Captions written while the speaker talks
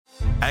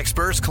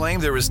Experts claim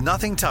there is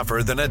nothing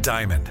tougher than a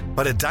diamond.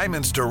 But at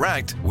Diamonds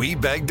Direct, we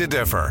beg to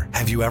differ.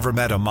 Have you ever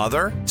met a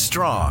mother?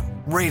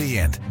 Strong,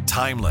 radiant,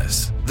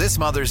 timeless. This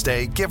Mother's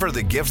Day, give her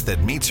the gift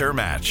that meets her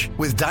match.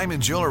 With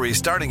diamond jewelry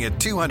starting at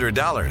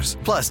 $200.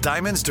 Plus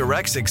Diamonds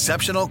Direct's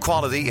exceptional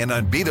quality and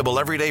unbeatable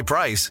everyday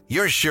price,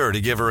 you're sure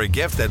to give her a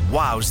gift that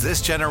wows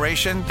this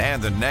generation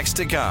and the next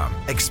to come.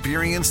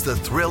 Experience the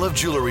thrill of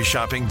jewelry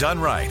shopping done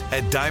right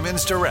at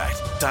Diamonds Direct.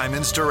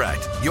 Diamonds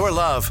Direct. Your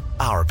love,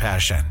 our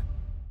passion.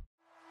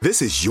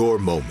 This is your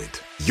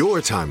moment, your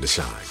time to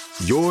shine,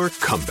 your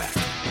comeback.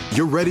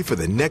 You're ready for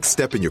the next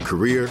step in your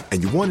career,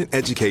 and you want an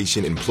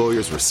education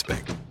employers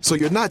respect. So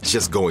you're not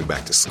just going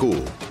back to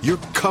school, you're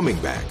coming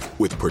back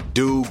with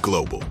Purdue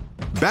Global.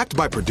 Backed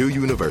by Purdue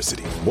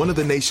University, one of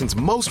the nation's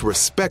most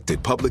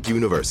respected public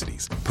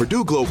universities,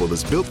 Purdue Global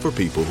is built for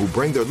people who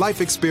bring their life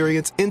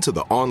experience into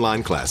the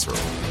online classroom.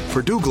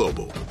 Purdue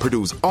Global,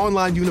 Purdue's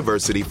online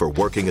university for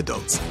working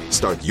adults.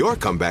 Start your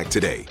comeback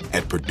today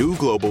at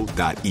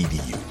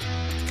purdueglobal.edu.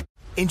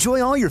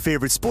 Enjoy all your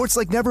favorite sports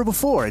like never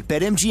before at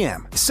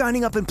BetMGM.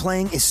 Signing up and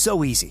playing is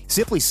so easy.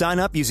 Simply sign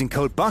up using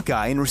code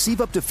Buckeye and receive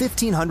up to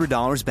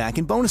 $1,500 back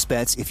in bonus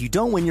bets if you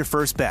don't win your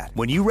first bet.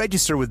 When you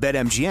register with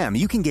BetMGM,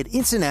 you can get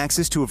instant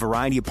access to a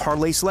variety of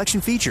parlay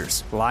selection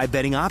features, live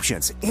betting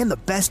options, and the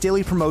best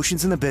daily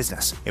promotions in the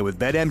business. And with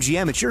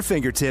BetMGM at your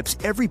fingertips,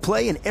 every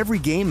play and every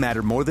game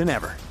matter more than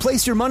ever.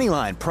 Place your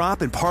moneyline,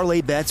 prop, and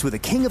parlay bets with the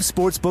king of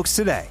sportsbooks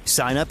today.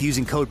 Sign up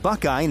using code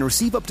Buckeye and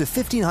receive up to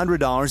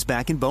 $1,500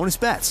 back in bonus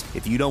bets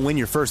if you don't win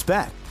your first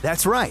bet.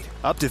 That's right,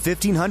 up to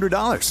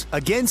 $1,500.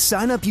 Again,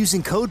 sign up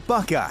using code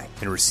Buckeye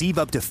and receive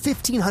up to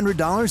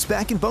 $1,500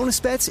 back in bonus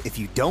bets if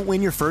you don't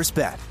win your first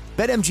bet.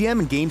 BetMGM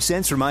and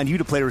GameSense remind you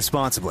to play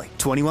responsibly.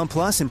 21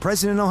 plus and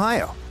present in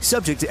Ohio.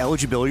 Subject to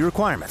eligibility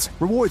requirements.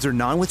 Rewards are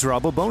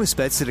non-withdrawable bonus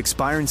bets that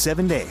expire in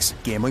 7 days.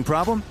 Gambling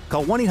problem?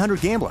 Call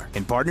 1-800-GAMBLER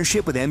in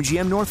partnership with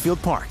MGM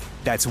Northfield Park.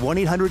 That's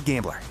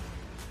 1-800-GAMBLER.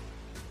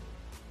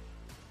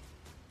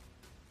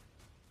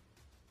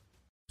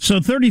 So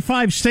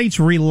 35 states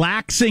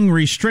relaxing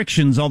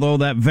restrictions, although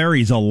that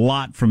varies a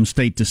lot from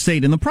state to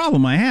state. And the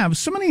problem I have,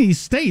 so many of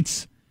these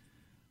states,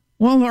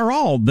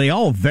 well, they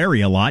all vary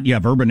a lot. You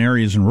have urban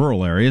areas and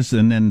rural areas,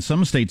 and then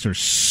some states are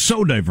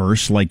so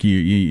diverse, like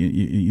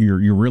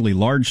your really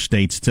large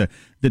states. To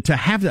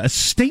have a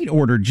state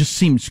order just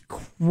seems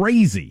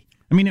crazy.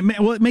 I mean,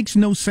 it makes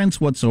no sense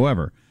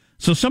whatsoever.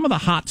 So some of the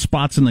hot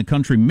spots in the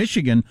country,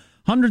 Michigan,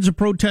 hundreds of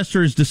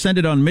protesters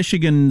descended on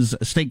Michigan's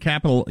state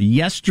capital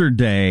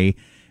yesterday,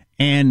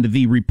 and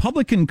the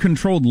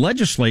Republican-controlled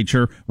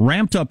legislature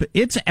ramped up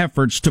its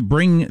efforts to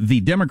bring the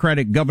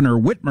Democratic Governor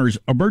Whitmer's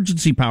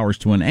emergency powers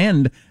to an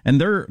end, and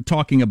they're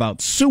talking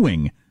about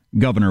suing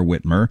Governor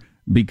Whitmer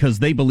because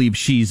they believe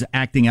she's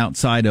acting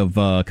outside of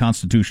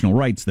constitutional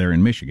rights there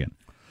in Michigan.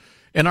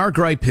 And our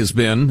gripe has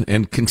been,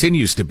 and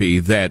continues to be,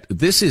 that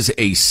this is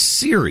a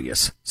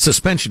serious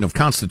suspension of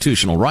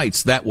constitutional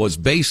rights that was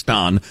based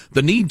on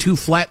the need to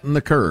flatten the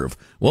curve.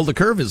 Well, the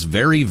curve is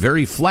very,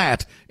 very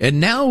flat,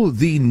 and now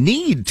the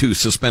need to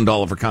suspend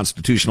all of our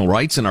constitutional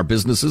rights and our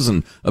businesses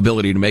and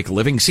ability to make a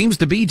living seems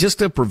to be just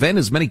to prevent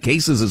as many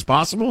cases as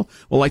possible.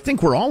 Well, I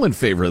think we're all in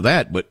favor of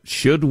that, but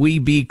should we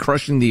be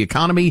crushing the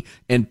economy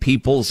and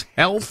people's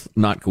health?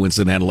 Not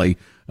coincidentally,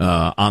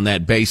 on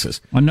that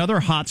basis. Another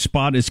hot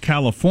spot is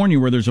California,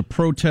 where there's a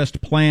protest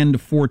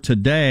planned for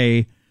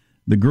today.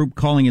 The group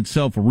calling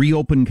itself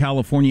Reopen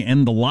California,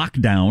 End the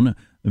Lockdown.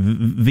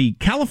 The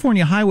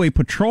California Highway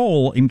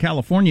Patrol in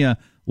California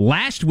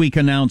last week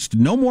announced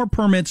no more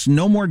permits,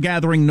 no more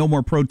gathering, no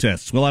more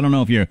protests. Well, I don't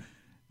know if you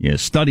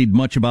studied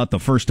much about the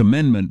First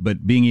Amendment,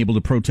 but being able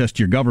to protest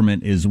your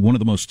government is one of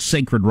the most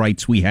sacred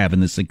rights we have in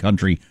this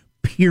country,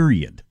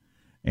 period.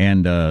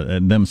 And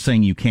them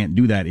saying you can't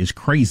do that is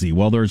crazy.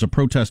 Well, there's a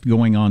protest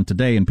going on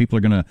today, and people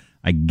are going to,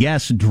 I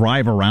guess,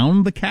 drive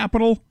around the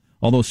Capitol,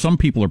 although some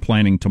people are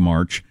planning to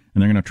march,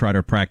 and they're going to try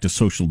to practice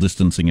social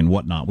distancing and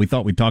whatnot. We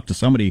thought we'd talk to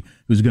somebody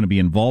who's going to be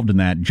involved in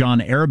that. John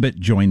Arabit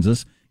joins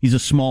us. He's a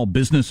small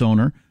business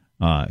owner,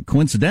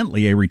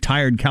 coincidentally, a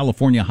retired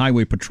California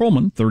Highway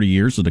Patrolman, 30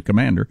 years as a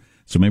commander.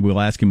 So maybe we'll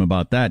ask him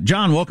about that.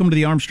 John, welcome to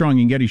the Armstrong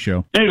and Getty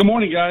Show. Hey, good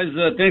morning, guys.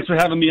 Thanks for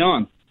having me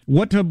on.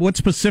 What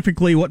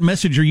specifically, what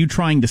message are you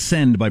trying to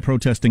send by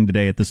protesting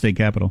today at the state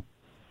capitol?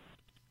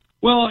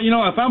 Well,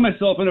 I found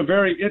myself in a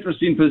very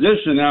interesting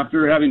position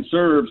after having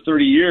served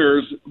 30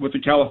 years with the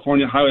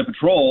California Highway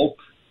Patrol.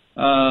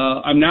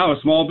 I'm now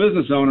a small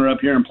business owner up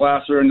here in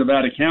Placer and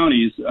Nevada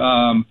counties,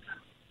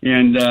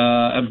 and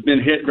I've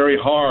been hit very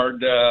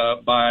hard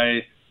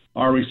by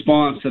our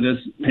response to this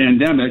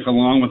pandemic,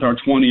 along with our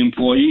 20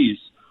 employees.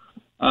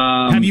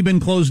 Have you been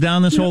closed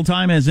down this whole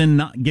time, as in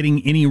not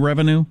getting any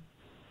revenue?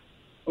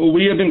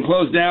 We have been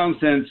closed down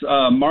since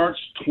March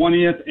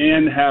 20th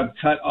and have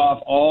cut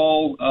off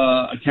all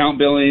account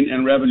billing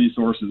and revenue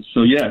sources.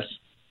 So, yes.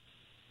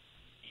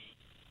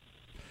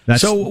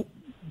 So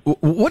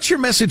what's your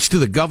message to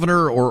the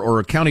governor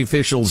or county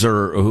officials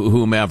or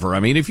whomever? I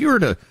mean, if you were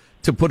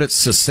to put it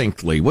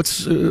succinctly,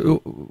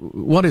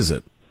 what is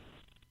it?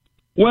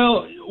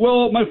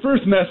 Well, my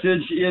first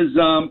message is,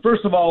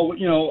 first of all,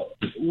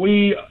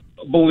 we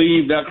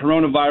believe that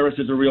coronavirus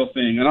is a real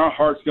thing, and our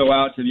hearts go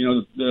out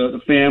to, the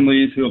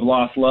families who have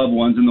lost loved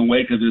ones in the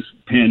wake of this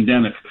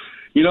pandemic.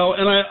 And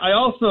I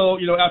also,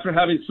 after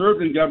having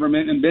served in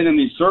government and been in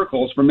these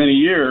circles for many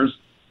years,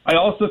 I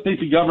also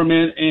think the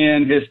government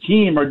and his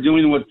team are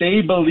doing what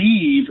they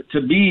believe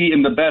to be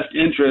in the best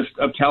interest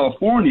of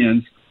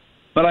Californians.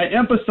 But I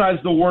emphasize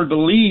the word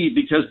believe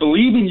because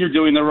believing you're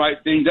doing the right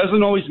thing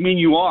doesn't always mean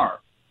you are.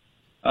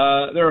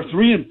 There are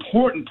three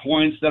important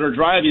points that are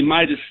driving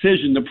my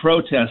decision to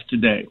protest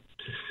today.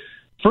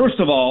 First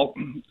of all,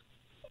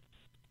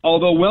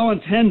 although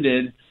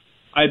well-intended,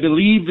 I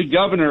believe the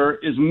governor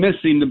is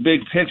missing the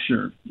big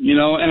picture,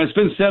 and it's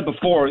been said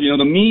before,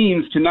 the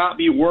means cannot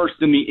be worse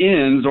than the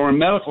ends, or in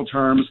medical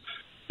terms,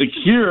 the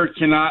cure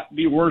cannot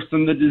be worse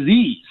than the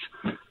disease.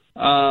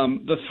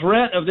 The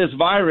threat of this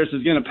virus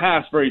is going to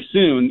pass very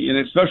soon, and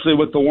especially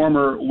with the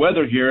warmer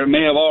weather here, it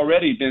may have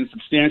already been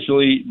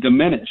substantially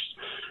diminished.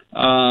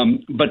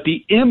 But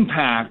the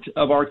impact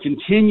of our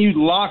continued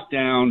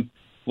lockdown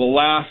will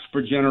last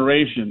for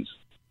generations.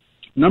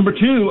 Number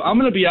two, I'm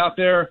going to be out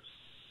there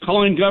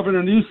calling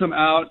Governor Newsom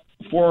out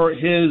for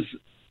his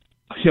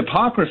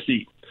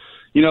hypocrisy.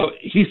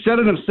 He said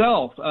it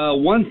himself,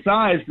 one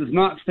size does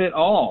not fit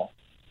all.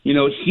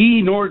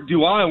 He nor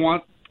do I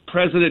want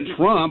President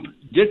Trump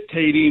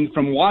dictating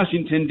from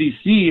Washington,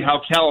 D.C.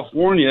 how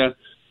California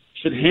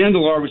should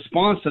handle our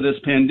response to this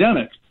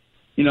pandemic.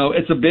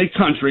 It's a big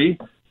country,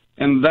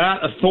 and that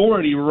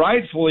authority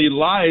rightfully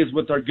lies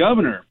with our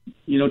governor,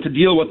 to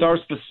deal with our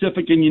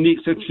specific and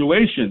unique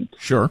situation.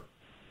 Sure.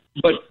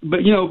 But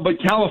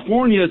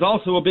California is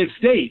also a big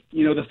state,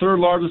 the third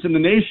largest in the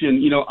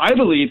nation. I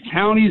believe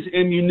counties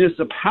and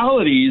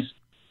municipalities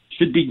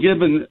should be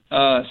given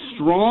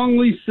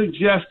strongly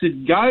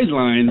suggested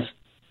guidelines,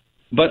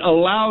 but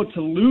allowed to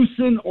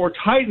loosen or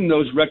tighten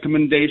those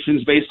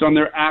recommendations based on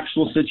their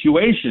actual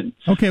situation.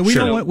 Okay, we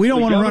don't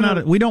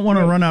want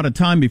to run out of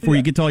time before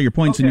you get to all your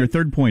points, and your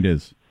third point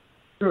is?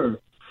 Sure.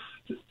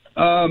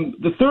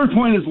 The third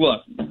point is,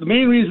 look, the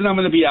main reason I'm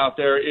going to be out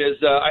there is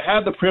I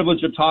had the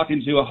privilege of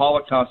talking to a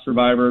Holocaust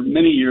survivor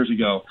many years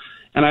ago,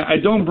 and I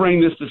don't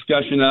bring this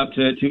discussion up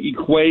to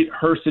equate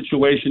her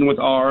situation with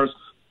ours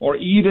or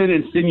even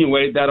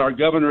insinuate that our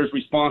governor's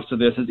response to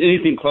this is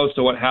anything close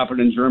to what happened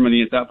in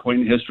Germany at that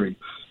point in history.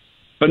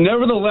 But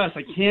nevertheless,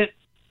 I can't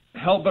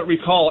help but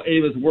recall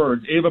Ava's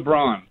words, Ava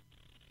Braun.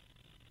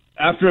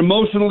 After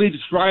emotionally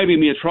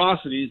describing the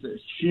atrocities that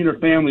she and her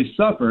family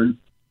suffered,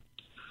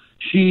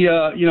 she,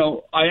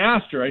 I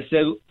asked her, I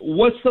said,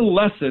 what's the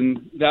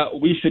lesson that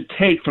we should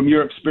take from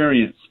your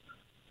experience?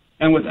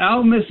 And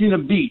without missing a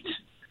beat,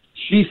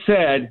 she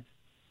said,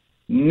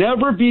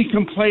 never be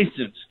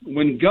complacent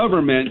when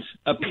government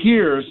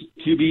appears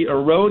to be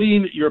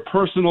eroding your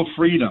personal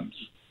freedoms.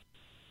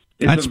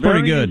 That's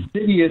pretty good.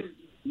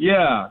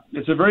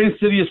 It's a very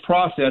insidious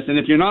process, and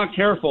if you're not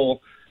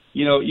careful,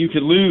 you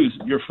could lose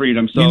your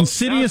freedom. So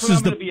insidious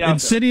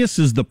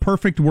is the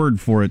perfect word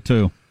for it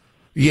too.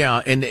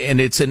 Yeah, and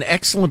it's an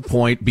excellent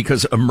point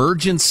because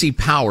emergency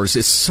powers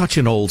is such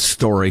an old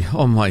story.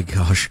 Oh my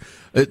gosh.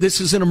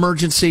 This is an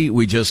emergency.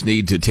 We just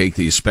need to take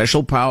these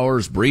special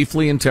powers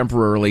briefly and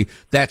temporarily.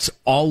 That's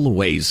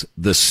always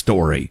the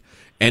story.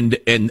 And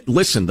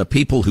listen, the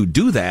people who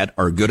do that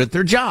are good at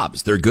their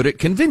jobs. They're good at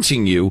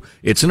convincing you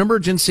it's an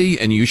emergency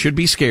and you should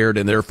be scared,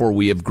 and therefore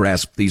we have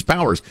grasped these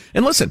powers.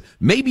 And listen,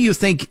 maybe you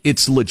think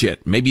it's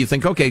legit. Maybe you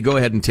think, okay, go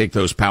ahead and take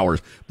those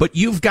powers. But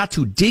you've got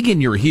to dig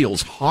in your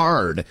heels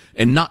hard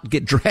and not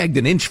get dragged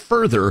an inch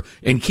further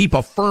and keep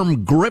a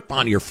firm grip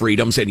on your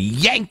freedoms and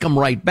yank them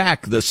right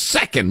back the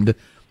second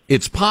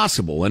it's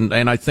possible. And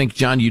I think,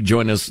 John, you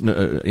join us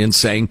in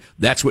saying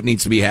that's what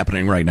needs to be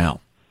happening right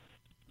now.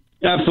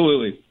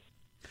 Absolutely.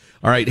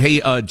 All right. Hey,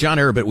 John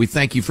Arabit, we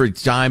thank you for your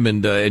time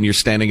and you're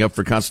standing up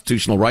for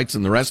constitutional rights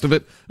and the rest of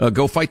it.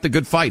 Go fight the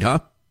good fight, huh?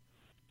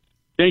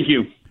 Thank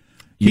you.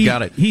 You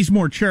got it. He's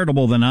more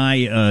charitable than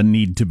I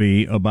need to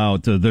be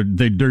about they're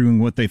doing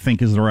what they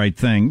think is the right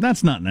thing.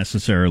 That's not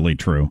necessarily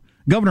true.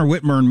 Governor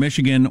Whitmer in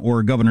Michigan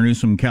or Governor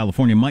Newsom in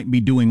California might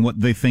be doing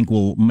what they think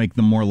will make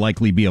them more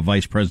likely be a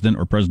vice president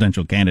or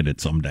presidential candidate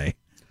someday.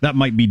 That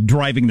might be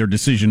driving their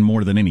decision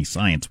more than any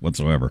science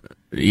whatsoever.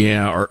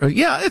 Yeah,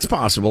 it's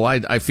possible.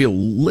 I feel a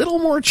little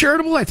more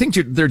charitable. I think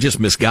they're just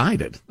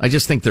misguided. I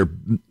just think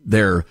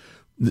they're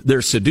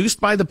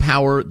seduced by the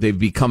power. They've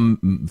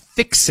become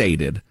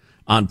fixated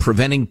on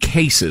preventing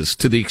cases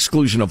to the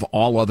exclusion of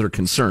all other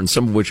concerns,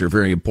 some of which are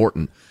very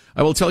important.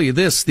 I will tell you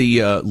this,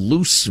 the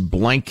loose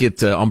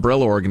blanket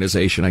umbrella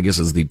organization, I guess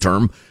is the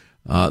term,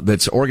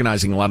 that's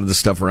organizing a lot of this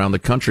stuff around the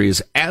country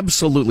is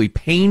absolutely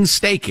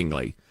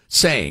painstakingly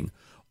saying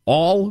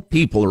all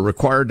people are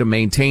required to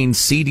maintain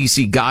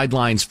CDC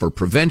guidelines for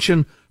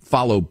prevention,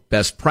 follow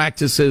best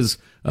practices.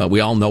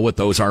 We all know what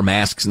those are,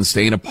 masks and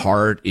staying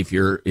apart. If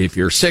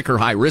you're sick or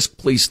high risk,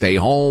 please stay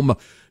home.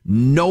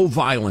 No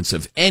violence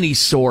of any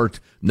sort,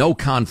 no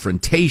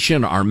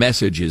confrontation. Our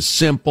message is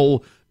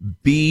simple.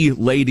 be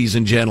ladies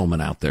and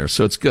gentlemen out there.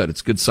 So it's good.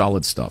 It's good,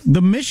 solid stuff.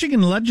 The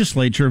Michigan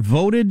legislature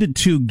voted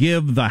to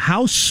give the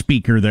House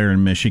Speaker there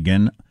in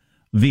Michigan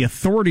the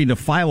authority to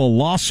file a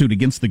lawsuit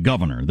against the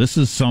governor. This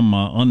is some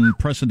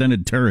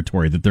unprecedented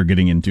territory that they're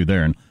getting into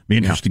there, and it'll be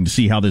interesting to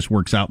see how this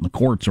works out in the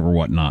courts or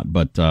whatnot.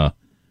 But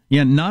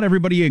not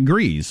everybody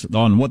agrees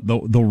on what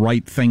the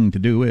right thing to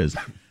do is.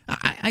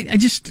 I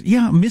just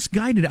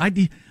misguided.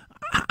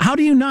 How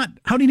do you not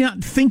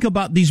think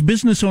about these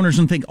business owners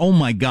and think, oh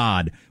my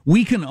God,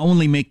 we can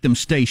only make them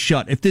stay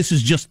shut if this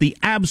is just the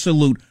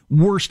absolute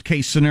worst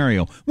case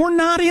scenario? We're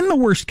not in the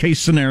worst case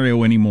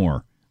scenario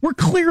anymore. We're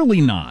clearly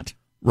not.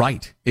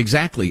 Right,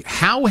 exactly.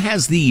 How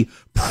has the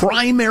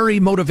primary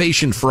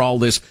motivation for all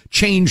this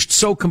changed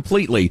so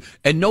completely,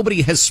 and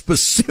nobody has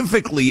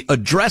specifically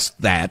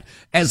addressed that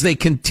as they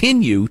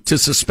continue to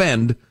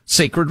suspend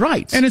sacred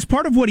rights? And it's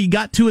part of what he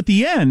got to at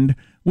the end,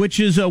 which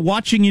is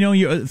watching,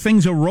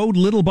 things erode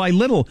little by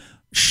little.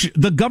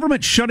 The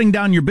government shutting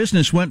down your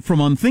business went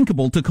from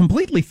unthinkable to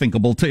completely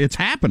thinkable to it's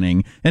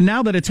happening. And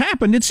now that it's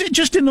happened, it's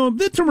just in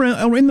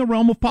the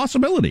realm of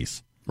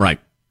possibilities. Right.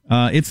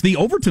 It's the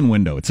Overton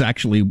window. It's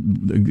actually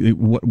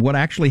what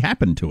actually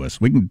happened to us.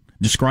 We can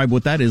describe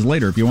what that is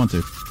later if you want to.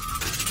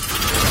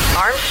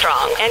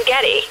 Armstrong and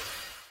Getty.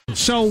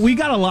 So we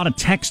got a lot of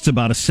texts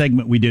about a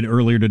segment we did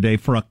earlier today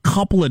for a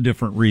couple of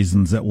different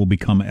reasons that will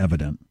become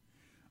evident.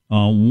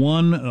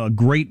 One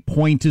great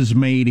point is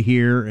made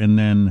here, and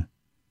then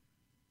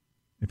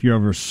if you're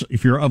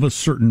of a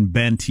certain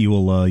bent,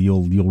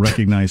 you'll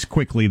recognize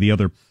quickly the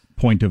other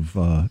point of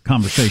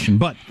conversation.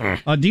 But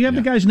do you have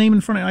the guy's name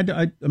in front of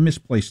you? I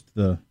misplaced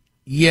the...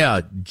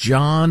 Yeah,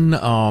 John...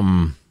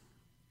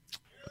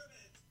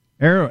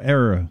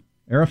 Arafat?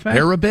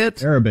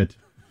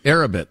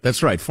 Arabit,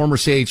 that's right. Former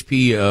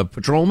CHP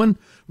patrolman,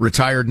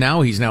 retired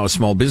now. He's now a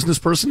small business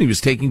person. He was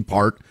taking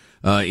part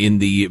in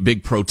the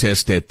big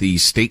protest at the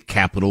state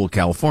capitol of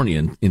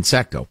California in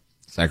Sacramento.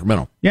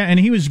 Yeah, and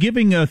he was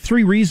giving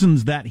 3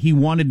 reasons that he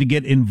wanted to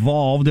get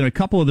involved, and a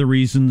couple of the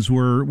reasons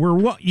were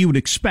what you would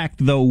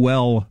expect, though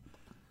well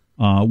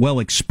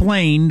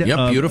explained.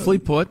 Yep, beautifully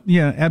put.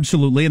 Yeah,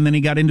 absolutely. And then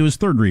he got into his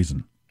third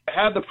reason. I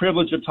had the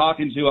privilege of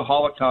talking to a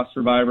Holocaust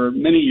survivor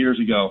many years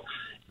ago.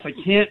 I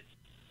can't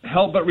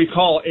help but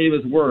recall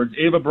Ava's words,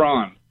 Ava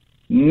Braun.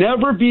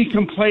 Never be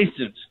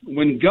complacent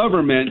when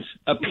government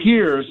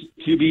appears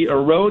to be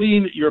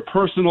eroding your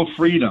personal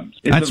freedoms.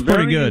 That's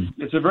pretty good.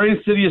 It's a very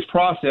insidious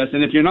process,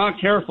 and if you're not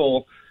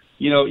careful,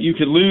 you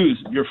could lose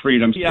your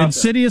freedoms.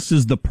 Insidious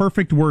is the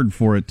perfect word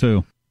for it,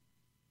 too.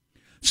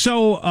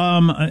 So,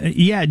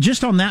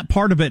 just on that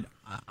part of it,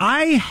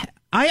 I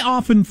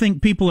often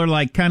think people are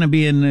like kind of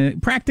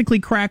being practically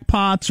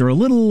crackpots or a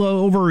little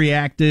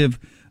overreactive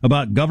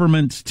about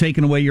government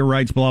taking away your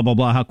rights, blah, blah,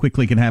 blah, how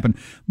quickly it can happen.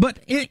 But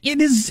it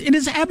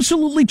is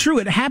absolutely true.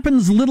 It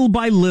happens little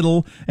by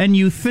little, and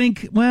you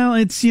think, well,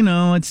 it's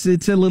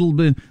a little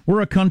bit,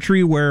 we're a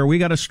country where we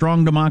got a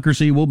strong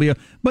democracy,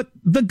 but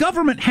the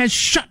government has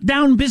shut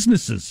down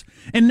businesses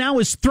and now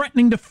is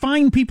threatening to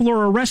fine people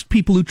or arrest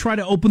people who try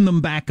to open them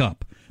back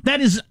up.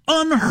 That is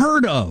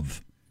unheard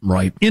of.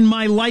 Right. In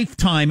my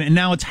lifetime, and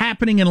now it's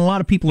happening, and a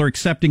lot of people are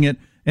accepting it,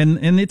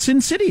 and it's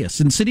insidious.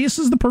 Insidious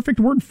is the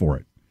perfect word for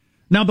it.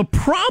 Now, the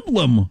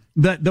problem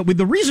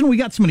the reason we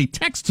got so many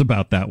texts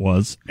about that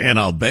was... And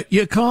I'll bet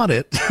you caught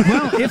it.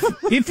 Well,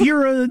 if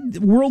you're a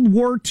World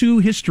War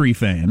II history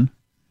fan,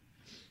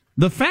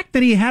 the fact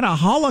that he had a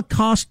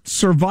Holocaust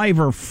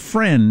survivor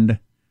friend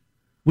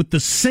with the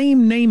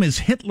same name as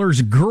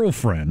Hitler's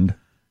girlfriend,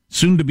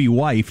 soon-to-be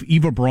wife,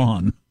 Eva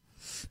Braun...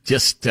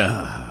 Just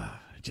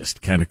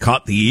kind of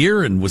caught the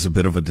ear and was a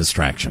bit of a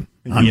distraction,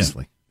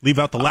 honestly. Yeah. Leave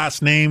out the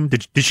last name.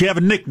 Did she have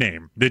a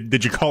nickname?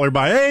 Did you call her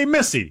by, hey,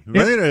 Missy?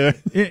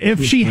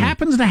 If she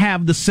happens to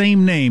have the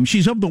same name,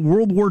 she's of the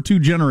World War II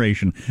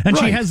generation, and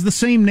she has the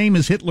same name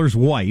as Hitler's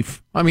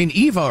wife. I mean,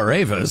 Eva or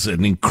Ava is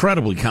an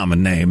incredibly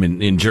common name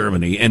in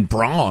Germany, and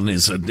Braun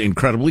is an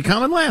incredibly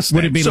common last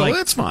name.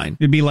 That's fine.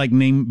 It'd be like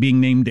being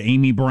named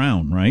Amy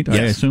Brown, right? Yes.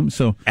 I assume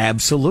so.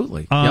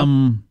 Absolutely.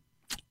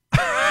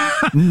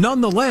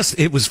 Nonetheless,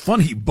 it was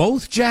funny.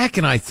 Both Jack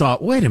and I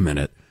thought, wait a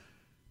minute.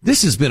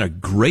 This has been a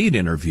great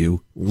interview.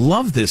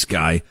 Love this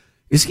guy.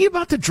 Is he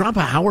about to drop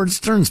a Howard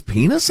Stern's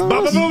penis on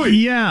us?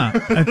 Yeah,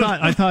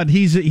 I thought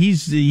he's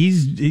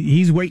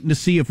waiting to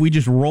see if we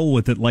just roll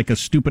with it like a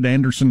stupid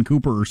Anderson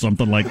Cooper or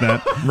something like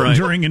that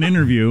during an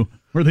interview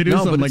where they do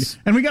something like.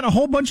 And we got a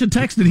whole bunch of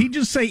texts. Did he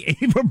just say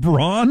Ava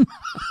Braun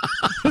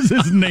was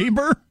his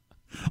neighbor?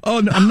 Oh,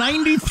 a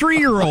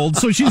 93-year-old,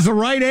 so she's the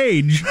right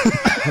age.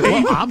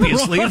 Well,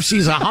 obviously, if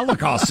she's a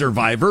Holocaust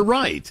survivor,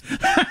 right.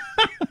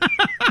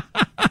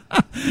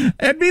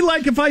 It'd be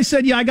like if I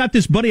said, I got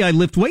this buddy I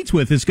lift weights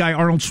with, this guy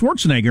Arnold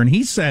Schwarzenegger, and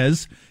he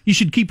says you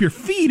should keep your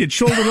feet at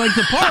shoulder length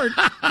apart.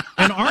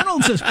 And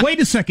Arnold says, wait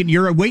a second,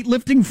 your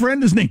weightlifting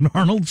friend is named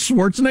Arnold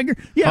Schwarzenegger?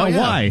 Yeah,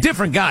 why?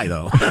 Different guy,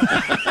 though.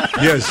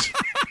 Yes.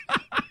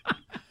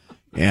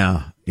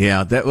 Yeah.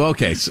 Yeah,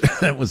 so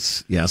that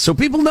was, yeah. So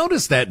people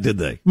noticed that, did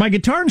they? My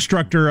guitar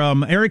instructor,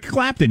 Eric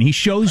Clapton, he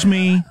shows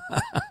me.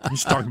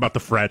 He's talking about the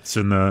frets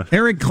and the.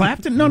 Eric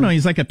Clapton? No,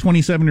 he's like a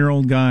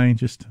 27-year-old guy,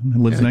 just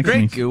lives next to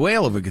me. Great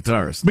whale of a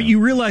guitarist. But you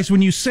realize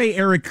when you say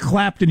Eric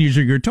Clapton is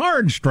your guitar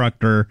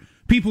instructor,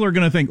 people are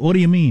going to think, what do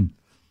you mean?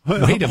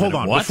 Hold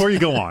on. Before you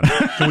go on,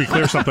 can we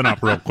clear something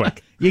up real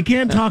quick? You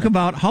can't talk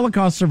about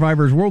Holocaust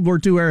survivors, World War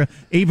II era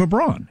Ava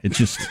Braun. It's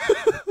just.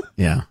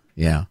 Yeah.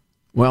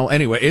 Well,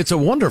 anyway, it's a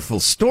wonderful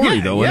story,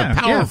 and a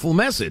powerful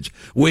message,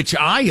 which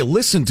I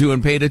listened to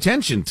and paid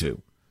attention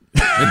to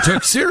and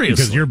took seriously.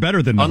 Because you're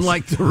better than us.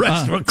 Unlike the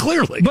rest of them,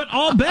 clearly. But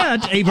I'll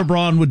bet Ava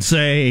Braun would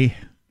say,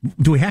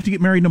 do we have to get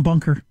married in a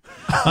bunker?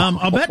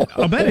 I'll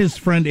bet his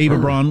friend Ava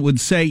Braun would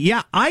say,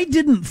 yeah, I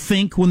didn't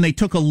think when they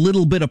took a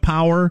little bit of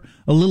power,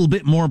 a little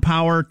bit more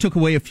power, took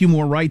away a few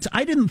more rights,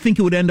 I didn't think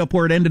it would end up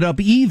where it ended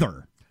up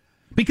either.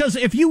 Because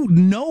if you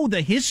know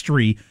the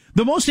history,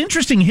 the most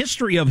interesting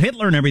history of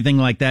Hitler and everything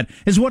like that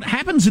is what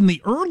happens in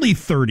the early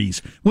 30s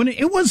when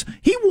he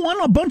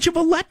won a bunch of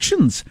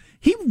elections.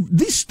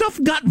 This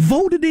stuff got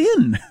voted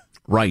in.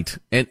 Right.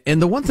 And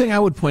the one thing I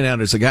would point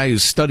out as a guy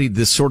who's studied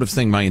this sort of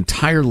thing my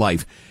entire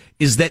life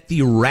is that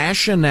the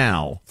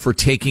rationale for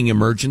taking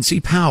emergency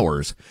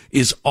powers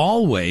is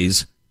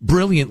always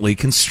brilliantly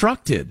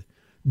constructed.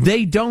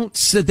 They don't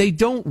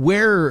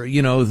wear,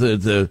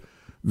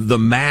 the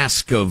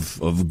mask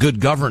of good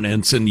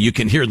governance, and you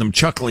can hear them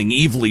chuckling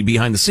evilly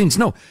behind the scenes.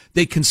 No,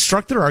 they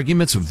construct their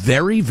arguments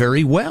very,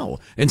 very well.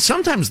 And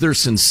sometimes they're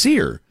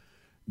sincere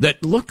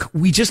that, look,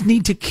 we just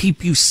need to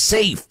keep you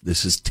safe.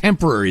 This is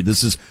temporary.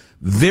 This is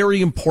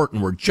very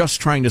important. We're just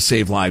trying to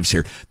save lives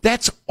here.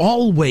 That's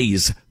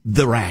always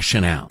the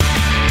rationale.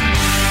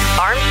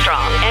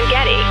 Armstrong and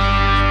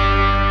Getty.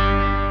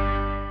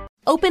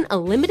 Open a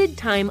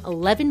limited-time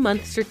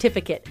 11-month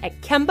certificate at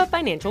Kemba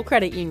Financial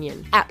Credit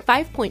Union. At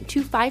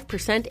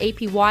 5.25%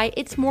 APY,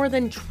 it's more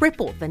than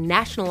triple the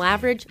national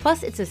average,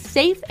 plus it's a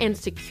safe and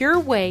secure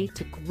way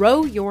to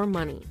grow your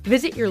money.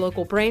 Visit your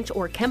local branch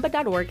or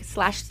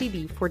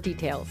kemba.org/cb for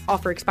details.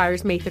 Offer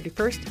expires May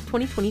 31st,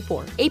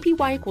 2024.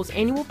 APY equals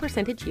annual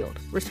percentage yield.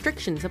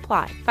 Restrictions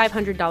apply.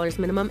 $500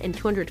 minimum and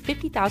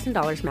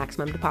 $250,000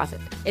 maximum deposit.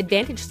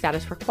 Advantage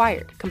status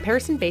required.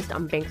 Comparison based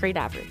on bank rate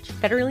average.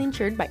 Federally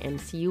insured by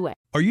NCUA.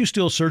 Are you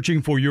still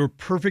searching for your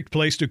perfect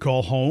place to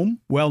call home?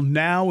 Well,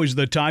 now is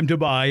the time to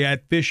buy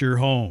at Fisher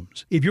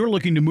Homes. If you're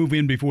looking to move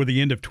in before the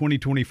end of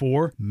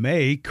 2024,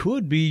 May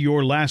could be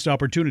your last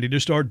opportunity to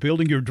start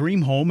building your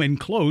dream home and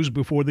close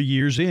before the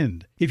year's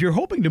end. If you're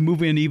hoping to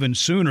move in even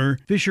sooner,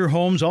 Fisher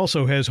Homes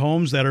also has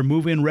homes that are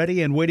move-in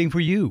ready and waiting for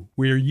you,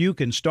 where you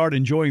can start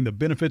enjoying the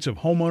benefits of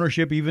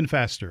homeownership even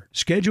faster.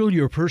 Schedule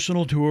your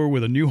personal tour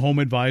with a new home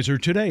advisor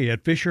today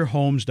at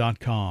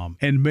FisherHomes.com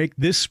and make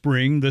this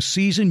spring the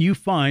season you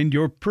find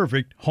your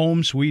perfect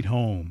home sweet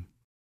home.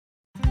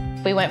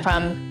 We went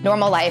from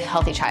normal life,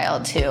 healthy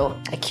child to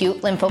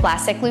acute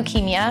lymphoblastic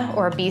leukemia,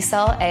 or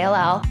B-cell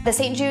ALL. The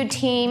St. Jude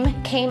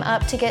team came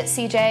up to get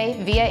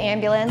CJ via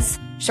ambulance.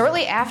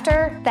 Shortly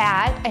after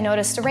that, I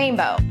noticed a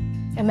rainbow.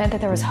 It meant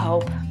that there was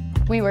hope.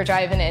 We were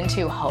driving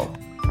into hope.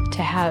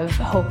 To have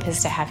hope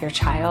is to have your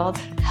child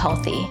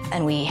healthy,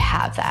 and we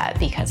have that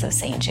because of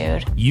St.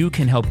 Jude. You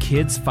can help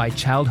kids fight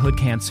childhood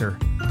cancer.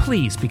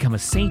 Please become a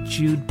St.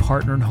 Jude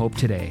Partner in Hope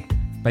today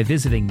by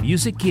visiting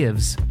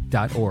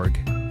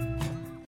musicgives.org.